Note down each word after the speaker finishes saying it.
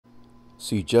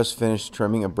So you just finished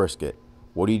trimming a brisket.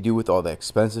 What do you do with all that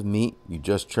expensive meat you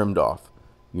just trimmed off?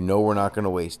 You know we're not going to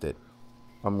waste it.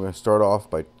 I'm going to start off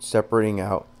by separating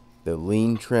out the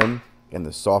lean trim and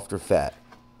the softer fat.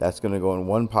 That's going to go in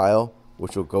one pile,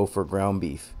 which will go for ground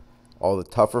beef. All the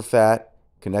tougher fat,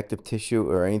 connective tissue,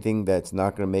 or anything that's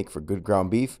not going to make for good ground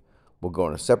beef will go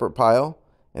in a separate pile,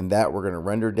 and that we're going to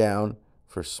render down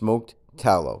for smoked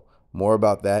tallow. More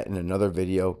about that in another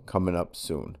video coming up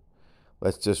soon.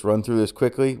 Let's just run through this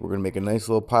quickly. We're going to make a nice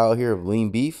little pile here of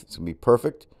lean beef. It's going to be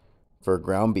perfect for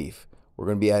ground beef. We're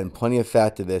going to be adding plenty of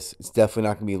fat to this. It's definitely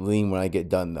not going to be lean when I get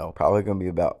done, though. Probably going to be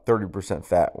about 30%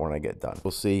 fat when I get done. We'll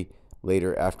see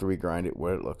later after we grind it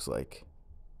what it looks like.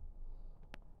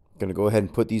 Going to go ahead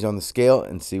and put these on the scale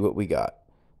and see what we got.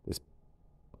 This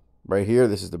right here,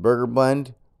 this is the burger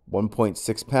blend,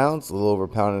 1.6 pounds, a little over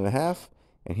 1.5 pounds.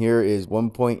 And here is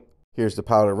here's the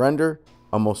powder render,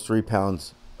 almost 3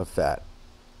 pounds of fat.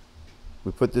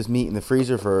 We put this meat in the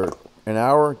freezer for an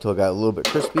hour until it got a little bit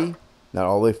crispy. Not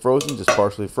all the way frozen, just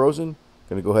partially frozen.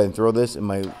 Gonna go ahead and throw this in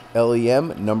my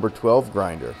LEM number 12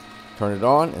 grinder. Turn it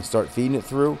on and start feeding it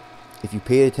through. If you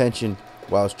pay attention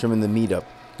while I was trimming the meat up,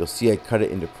 you'll see I cut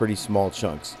it into pretty small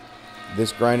chunks.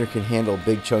 This grinder can handle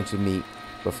big chunks of meat,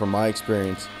 but from my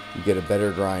experience, you get a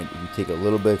better grind if you take a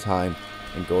little bit of time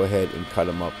and go ahead and cut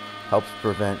them up. Helps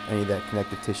prevent any of that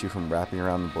connective tissue from wrapping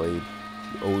around the blade.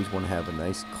 You always want to have a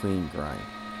nice clean grind.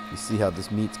 You see how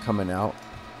this meat's coming out,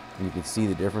 and you can see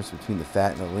the difference between the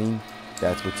fat and the lean.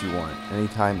 That's what you want.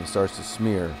 Anytime it starts to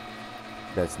smear,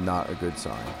 that's not a good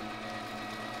sign.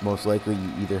 Most likely you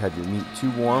either have your meat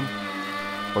too warm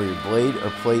or your blade or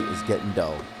plate is getting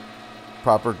dull.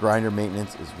 Proper grinder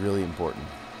maintenance is really important.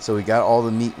 So we got all the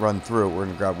meat run through. We're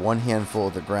going to grab one handful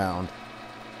of the ground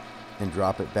and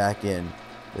drop it back in.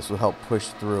 This will help push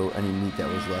through any meat that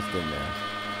was left in there.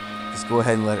 Just go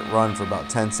ahead and let it run for about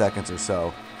 10 seconds or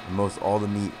so, and most all the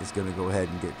meat is going to go ahead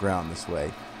and get ground this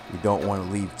way. You don't want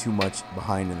to leave too much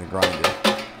behind in the grinder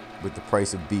with the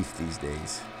price of beef these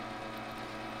days.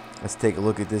 Let's take a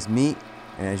look at this meat,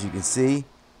 and as you can see,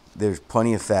 there's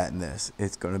plenty of fat in this.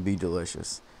 It's going to be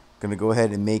delicious. Going to go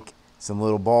ahead and make some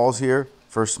little balls here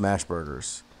for smash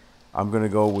burgers. I'm going to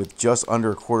go with just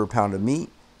under 1/4 pound of meat.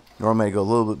 Normally I go a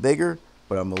little bit bigger,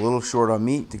 but I'm a little short on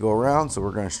meat to go around, so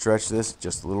we're going to stretch this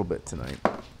just a little bit tonight.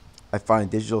 I find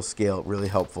digital scale really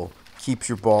helpful. Keeps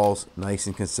your balls nice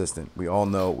and consistent. We all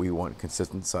know we want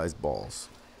consistent sized balls.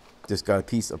 Just got a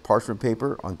piece of parchment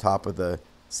paper on top of the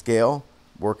scale.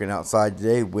 Working outside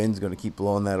today, wind's going to keep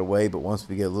blowing that away, but once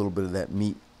we get a little bit of that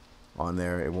meat on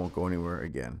there, it won't go anywhere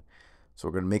again. So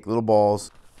we're going to make little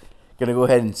balls. Going to go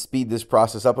ahead and speed this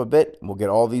process up a bit, and we'll get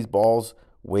all these balls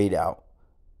weighed out.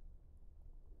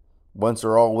 Once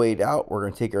they're all weighed out, we're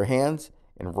going to take our hands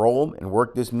and roll them and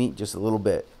work this meat just a little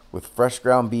bit. With fresh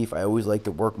ground beef, I always like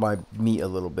to work my meat a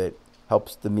little bit.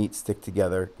 Helps the meat stick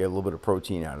together, get a little bit of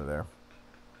protein out of there.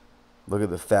 Look at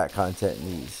the fat content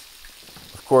in these.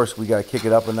 Of course, we got to kick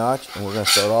it up a notch, and we're going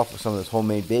to start off with some of this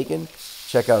homemade bacon.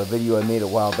 Check out a video I made a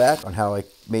while back on how I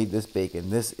made this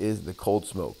bacon. This is the cold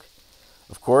smoke.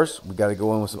 Of course, we got to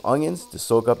go in with some onions to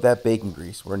soak up that bacon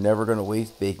grease. We're never going to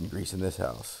waste bacon grease in this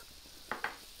house.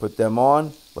 Put them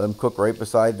on, let them cook right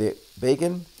beside the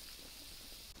bacon.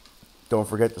 Don't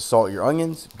forget to salt your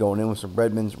onions. Going in with some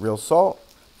Redmond's real salt,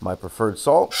 my preferred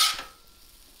salt.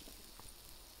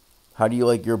 How do you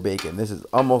like your bacon? This is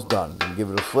almost done. Give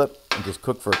it a flip and just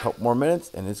cook for a couple more minutes,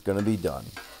 and it's going to be done.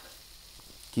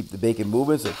 Keep the bacon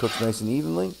moving so it cooks nice and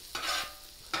evenly.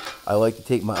 I like to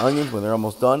take my onions when they're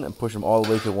almost done and push them all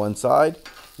the way to one side.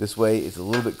 This way it's a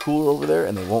little bit cooler over there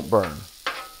and they won't burn.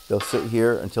 They'll sit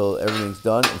here until everything's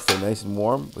done and stay nice and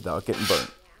warm without getting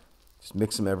burnt. Just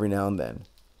mix them every now and then.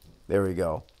 There we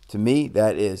go. To me,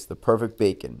 that is the perfect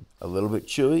bacon. A little bit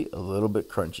chewy, a little bit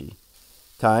crunchy.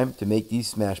 Time to make these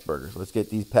smash burgers. Let's get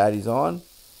these patties on,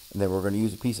 and then we're going to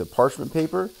use a piece of parchment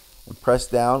paper and press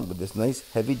down with this nice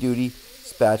heavy-duty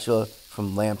spatula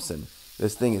from Lamson.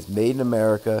 This thing is made in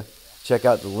America. Check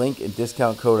out the link and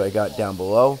discount code I got down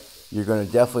below. You're going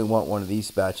to definitely want one of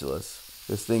these spatulas.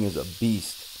 This thing is a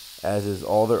beast, as is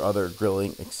all their other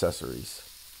grilling accessories.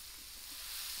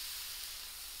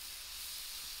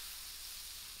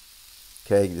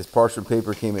 Okay, this parchment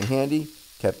paper came in handy,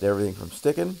 kept everything from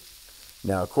sticking.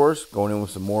 Now, of course, going in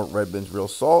with some more Redmond's real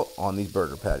salt on these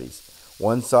burger patties.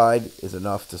 One side is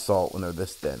enough to salt when they're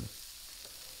this thin.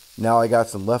 Now I got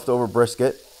some leftover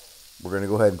brisket. We're going to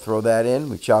go ahead and throw that in.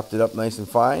 We chopped it up nice and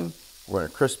fine. We're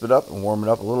going to crisp it up and warm it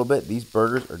up a little bit. These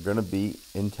burgers are going to be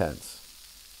intense.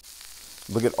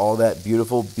 Look at all that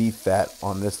beautiful beef fat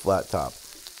on this flat top.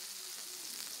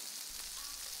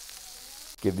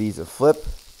 Give these a flip.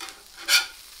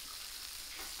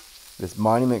 This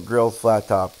Monument Grill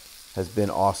Flattop has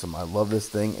been awesome. I love this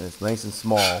thing, and it's nice and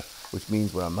small, which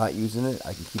means when I'm not using it,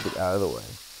 I can keep it out of the way.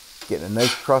 Getting a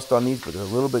nice crust on these, but they're a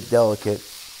little bit delicate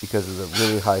because of the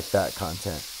really high fat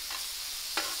content.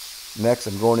 Next,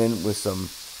 I'm going in with some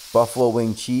buffalo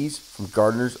wing cheese from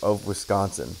Gardner's of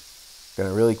Wisconsin.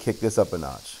 Gonna really kick this up a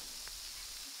notch.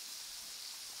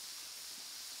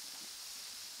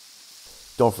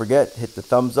 Don't forget, hit the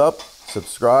thumbs up,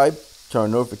 subscribe, turn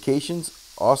on notifications.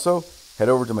 Also, head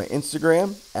over to my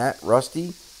Instagram at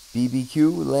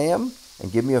RustyBBQLamb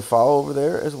and give me a follow over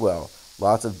there as well.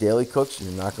 Lots of daily cooks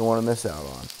you're not going to want to miss out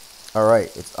on.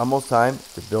 Alright, it's almost time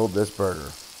to build this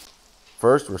burger.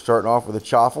 First, we're starting off with a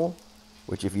chaffle,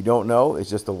 which if you don't know is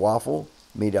just a waffle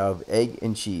made out of egg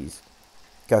and cheese.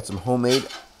 Got some homemade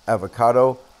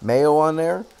avocado mayo on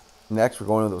there. Next, we're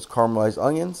going with those caramelized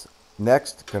onions.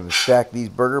 Next, going to stack these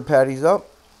burger patties up.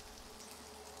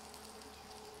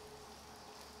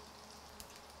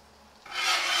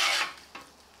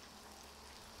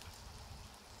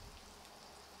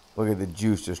 Look at the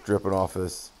juice just dripping off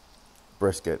this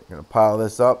brisket. Gonna pile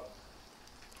this up.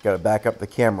 Gotta back up the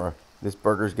camera. This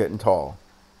burger's getting tall.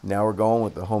 Now we're going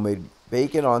with the homemade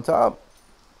bacon on top.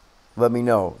 Let me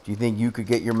know. Do you think you could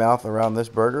get your mouth around this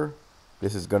burger?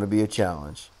 This is gonna be a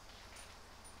challenge.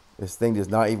 This thing does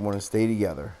not even want to stay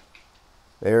together.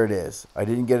 There it is. I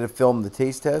didn't get to film the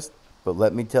taste test, but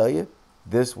let me tell you,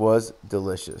 this was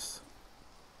delicious.